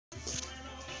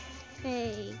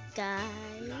Hey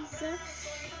guys,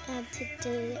 and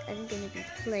today I'm gonna be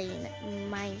playing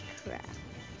Minecraft.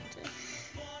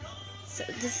 So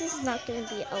this is not gonna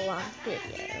be a long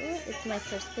video. It's my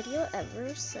first video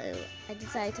ever, so I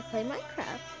decided to play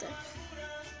Minecraft.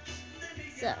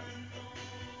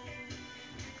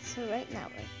 So right now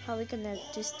we're probably gonna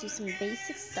just do some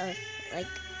basic stuff, like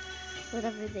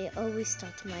whatever they always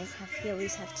start Minecraft. You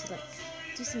always have to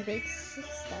do some basic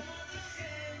stuff.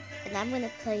 And I'm gonna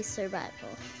play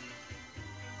survival.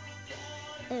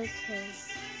 Okay.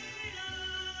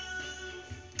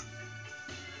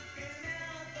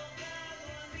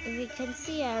 If you can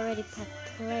see, I already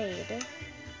played.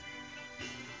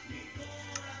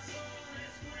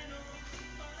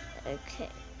 Okay.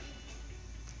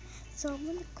 So I'm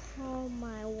gonna call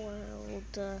my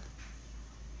world,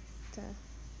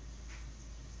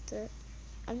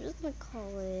 I'm just gonna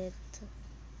call it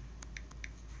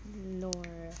normal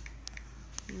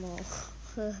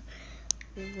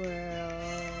world.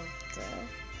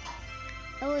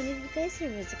 Oh, and if you guys hear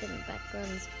music in the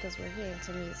background, it's because we're hearing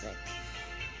some music.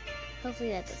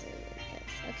 Hopefully that doesn't really good.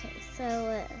 Okay, so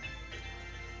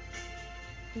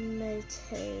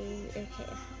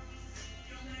okay.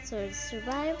 So it's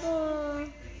survival,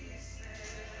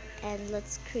 and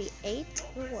let's create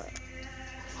the world.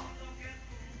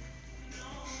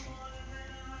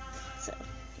 So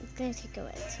it's gonna take a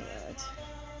while to load.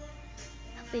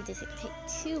 Hopefully this doesn't take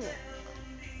too long.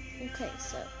 Okay,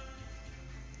 so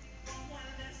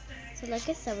like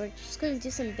I said, we're just gonna do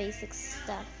some basic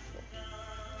stuff.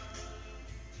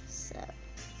 So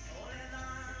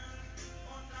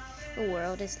the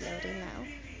world is loading now.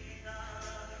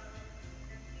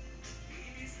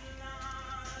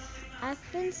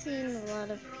 I've been seeing a lot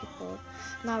of people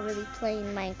not really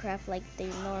playing Minecraft like they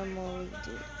normally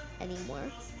do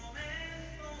anymore.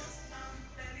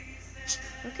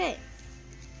 Okay,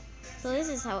 so this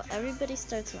is how everybody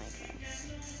starts Minecraft.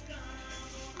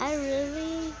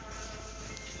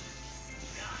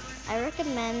 I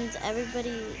recommend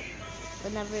everybody,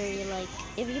 whenever you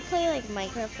if you play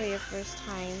Minecraft for your first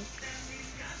time,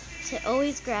 to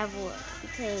always grab wood,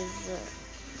 because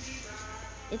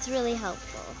it's really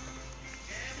helpful.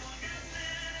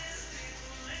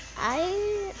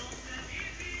 I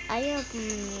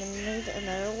made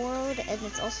another world, and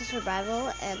it's also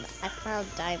survival, and I found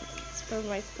diamonds for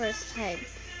my first time.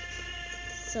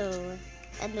 So,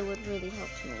 and it would really help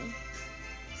me.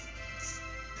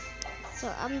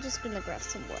 So I'm just gonna grab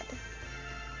some wood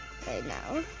right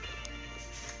now.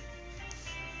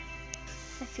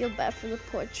 I feel bad for the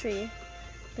poor tree,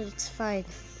 but it's fine.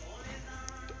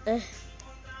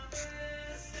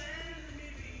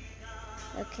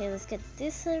 Okay, let's get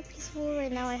this piece of wood.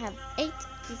 Right now I have 8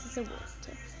 pieces of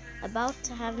wood. About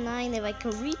to have 9 if I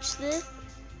can reach this.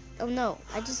 Oh no,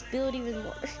 I just built even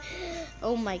more.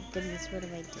 Oh my goodness, what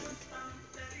am I doing?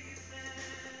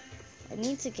 I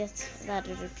need to get that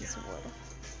other piece of wood.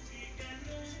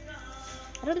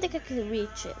 I don't think I can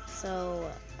reach it, so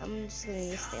I'm just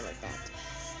gonna stay like that.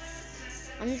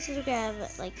 I'm just gonna grab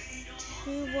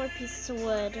 2 more pieces of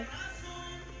wood,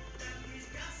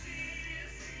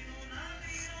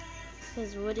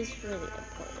 because wood is really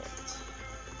important.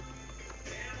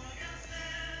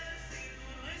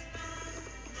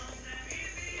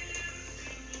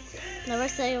 Never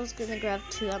said I was gonna grab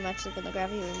 2. I'm actually gonna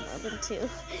grab even more than 2.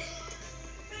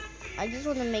 I just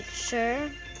want to make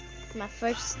sure my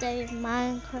first day of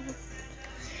Minecraft,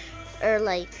 or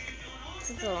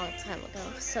since a long time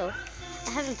ago. So I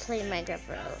haven't played Minecraft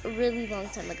for a really long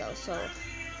time ago. So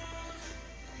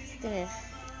it's gonna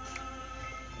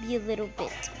be a little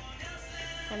bit.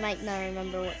 I might not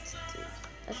remember what to do.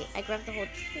 Okay, I grabbed the whole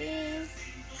tree.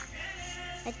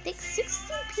 I think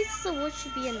 16 pieces of wood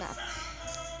should be enough.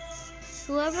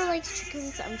 Whoever likes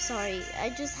chickens, I'm sorry. I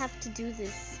just have to do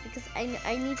this because I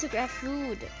need to grab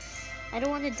food. I don't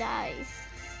want to die.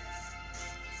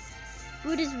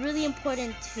 Food is really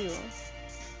important too.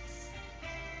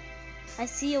 I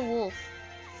see a wolf.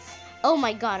 Oh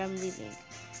my god, I'm leaving.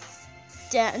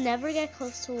 Never get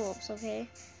close to wolves, okay?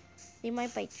 They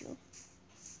might bite you.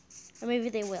 Or maybe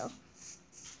they will.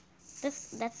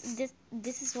 This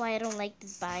is why I don't like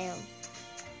this biome.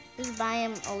 This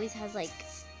biome always has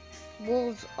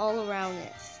wolves all around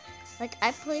it.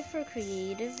 I played for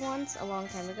creative once a long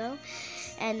time ago,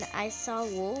 and I saw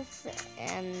wolf,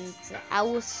 and I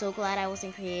was so glad I was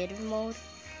in creative mode,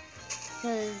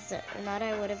 because if not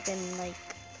I would have been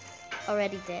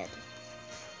already dead.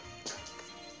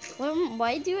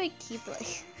 Why do I keep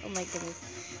oh my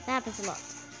goodness, that happens a lot.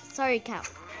 Sorry, cow.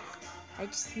 I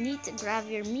just need to grab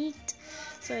your meat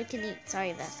so I can eat. Sorry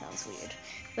if that sounds weird,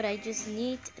 but I just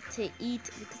need to eat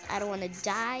because I don't want to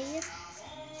die.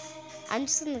 I'm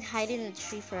just gonna hide in the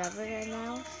tree forever right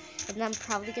now, and then I'm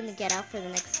probably gonna get out for the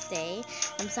next day.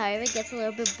 I'm sorry if it gets a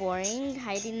little bit boring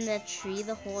hiding in that tree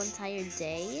the whole entire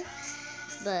day,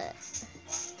 but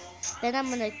then I'm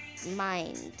gonna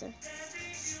mind.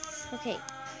 Okay.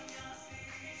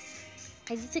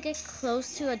 I need to get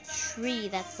close to a tree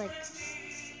that's like,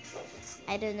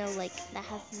 I don't know, like that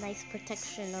has nice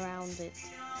protection around it.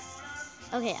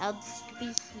 Okay, I'll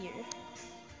be here.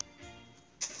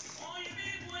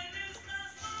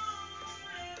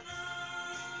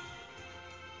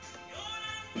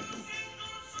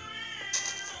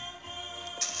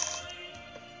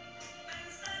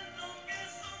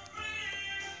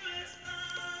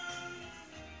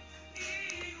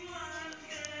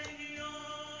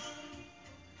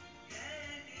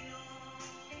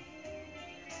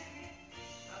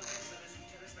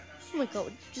 Oh my god,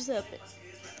 what just happened?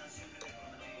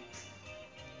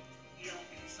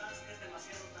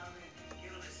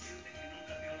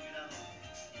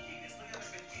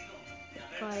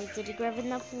 God, I didn't grab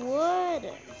enough wood.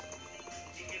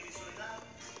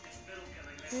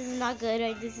 This is not good,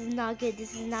 right? This is not good,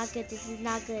 this is not good, this is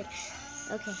not good.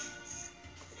 Okay.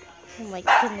 Oh my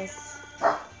goodness.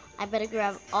 I better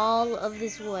grab all of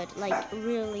this wood, like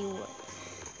really wood.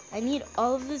 I need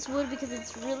all of this wood because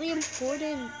it's really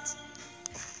important.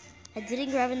 I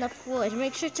didn't grab enough wood.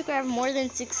 Make sure to grab more than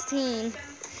 16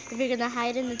 if you're gonna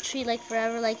hide in the tree like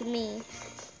forever like me.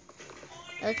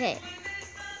 Okay.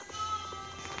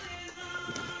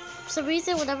 For some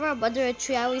reason, whenever I'm under a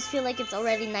tree, I always feel like it's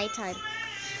already nighttime.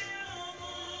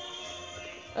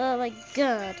 Oh my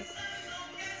god.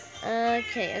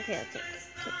 Okay. I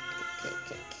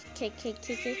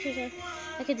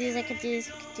can do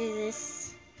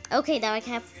this. Okay, now I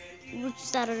can have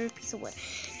just that other piece of wood.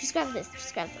 Just grab this.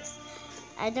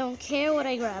 I don't care what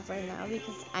I grab right now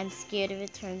because I'm scared if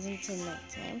it turns into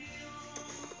nighttime.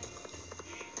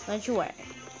 Don't you worry.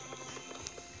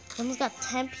 I almost got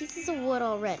 10 pieces of wood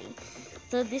already.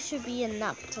 So this should be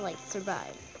enough to like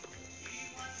survive.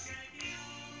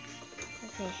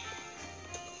 Okay.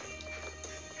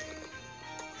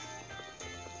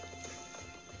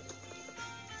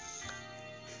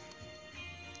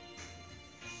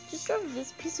 Just grab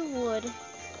this piece of wood.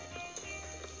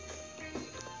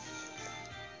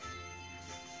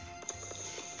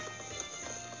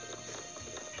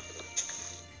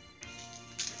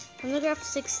 I'm gonna grab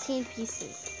 16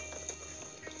 pieces.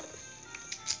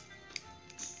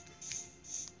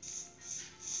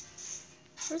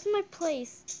 Where's my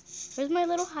place? Where's my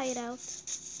little hideout?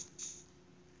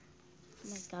 Oh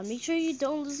my god, make sure you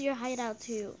don't lose your hideout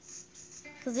too.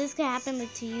 Because this could happen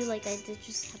to you like I did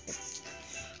just happen.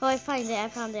 Oh, I found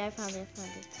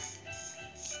it.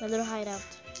 My little hideout.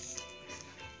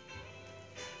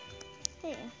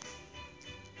 Hey.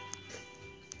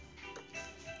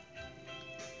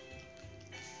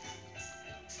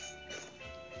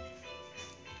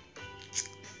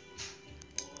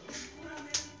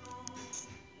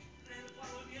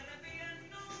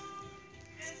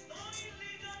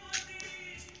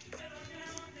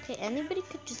 Okay, anybody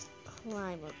could just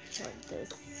climb up like this.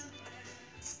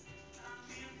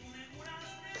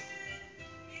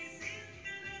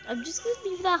 I'm just gonna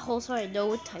leave that hole so I know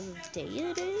what time of day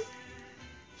it is.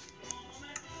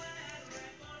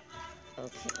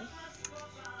 Okay.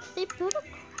 They built a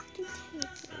crafting table.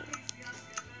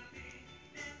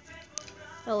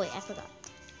 Oh wait, I forgot.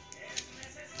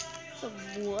 Some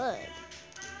wood.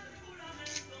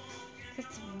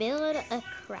 Let's build a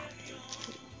crafting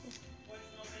table.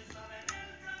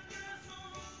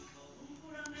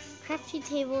 Crafting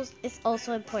tables is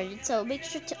also important, so make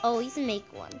sure to always make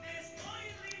one.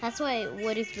 That's why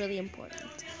wood is really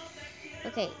important.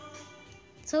 Okay,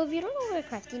 so if you don't know what a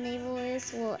crafting table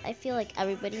is, well, I feel like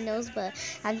everybody knows, but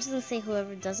I'm just gonna say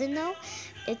whoever doesn't know,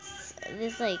 it's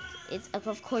this like, it's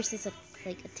of course it's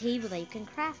like a table that you can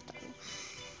craft on.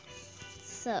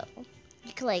 So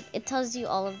you can like, it tells you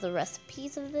all of the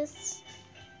recipes of this,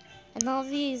 and all of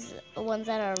these ones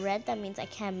that are red, that means I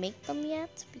can't make them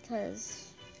yet because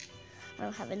I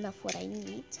don't have enough what I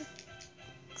need,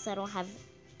 because I don't have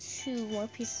 2 more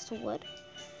pieces of wood.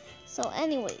 So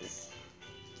anyways,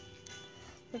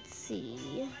 let's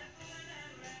see.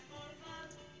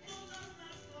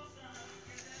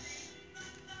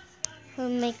 We'll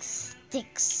make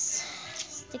sticks.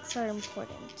 Sticks are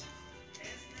important.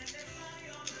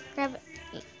 Grab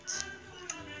 8.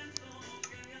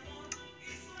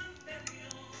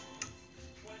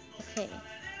 Okay.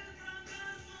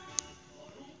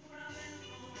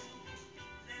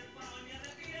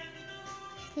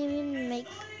 Maybe make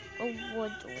a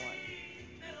wood one.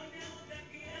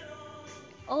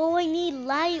 Oh, I need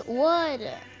light wood,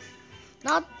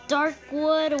 not dark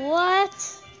wood.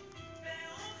 What?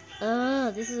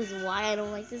 This is why I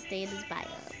don't like to stay in this biome.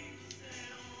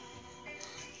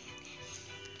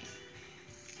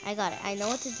 I got it. I know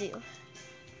what to do.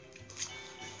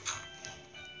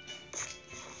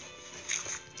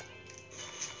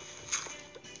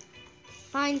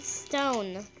 Find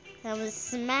stone. I'm gonna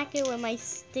smack it with my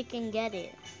stick and get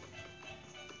it.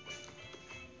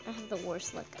 I have the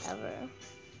worst luck ever.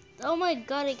 Oh my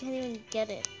god, I can't even get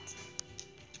it.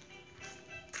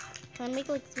 Can I make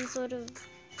like some sort of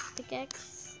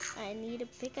pickaxe? I need a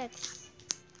pickaxe.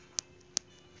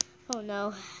 Oh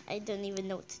no, I don't even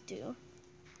know what to do.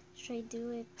 Should I do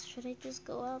it? Should I just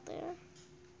go out there?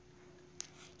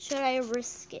 Should I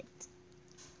risk it?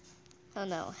 Oh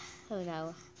no, oh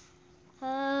no.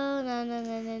 Oh no no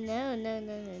no no no no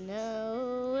no no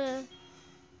no.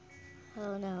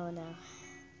 Oh no no.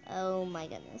 Oh my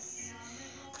goodness.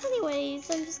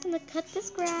 Anyways, I'm just gonna cut this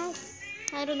grass.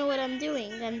 I don't know what I'm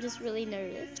doing. I'm just really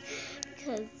nervous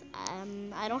because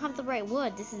I don't have the right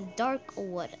wood. This is dark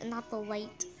wood, not the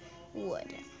light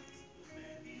wood.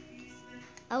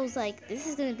 I was like, this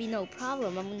is gonna be no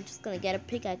problem. I'm just gonna get a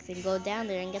pickaxe and go down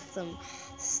there and get some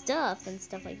stuff and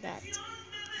stuff like that.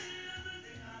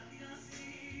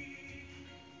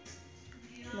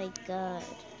 My god.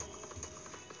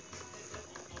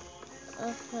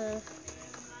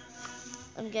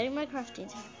 I'm getting my crafting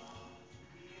table.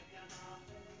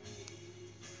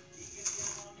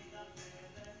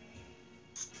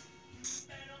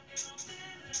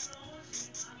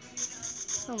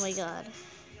 Oh my god.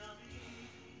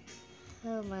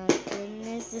 Oh my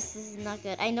goodness, this is not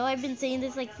good. I know I've been saying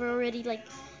this like for already like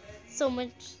so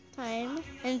much time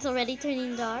and it's already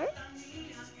turning dark.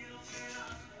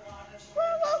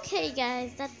 Well, okay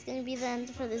guys, that's gonna be the end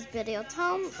for this video.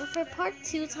 For part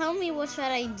 2, tell me what should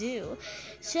I do.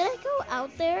 Should I go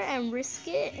out there and risk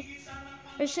it?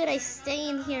 Or should I stay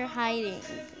in here hiding?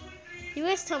 You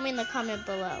guys tell me in the comment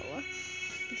below.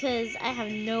 Because I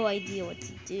have no idea what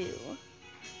to do.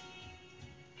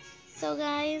 So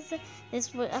guys,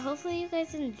 hopefully you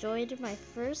guys enjoyed my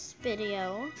first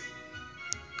video.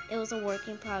 It was a work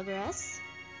in progress.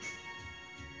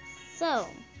 So,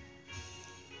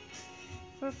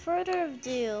 for further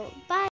ado, bye!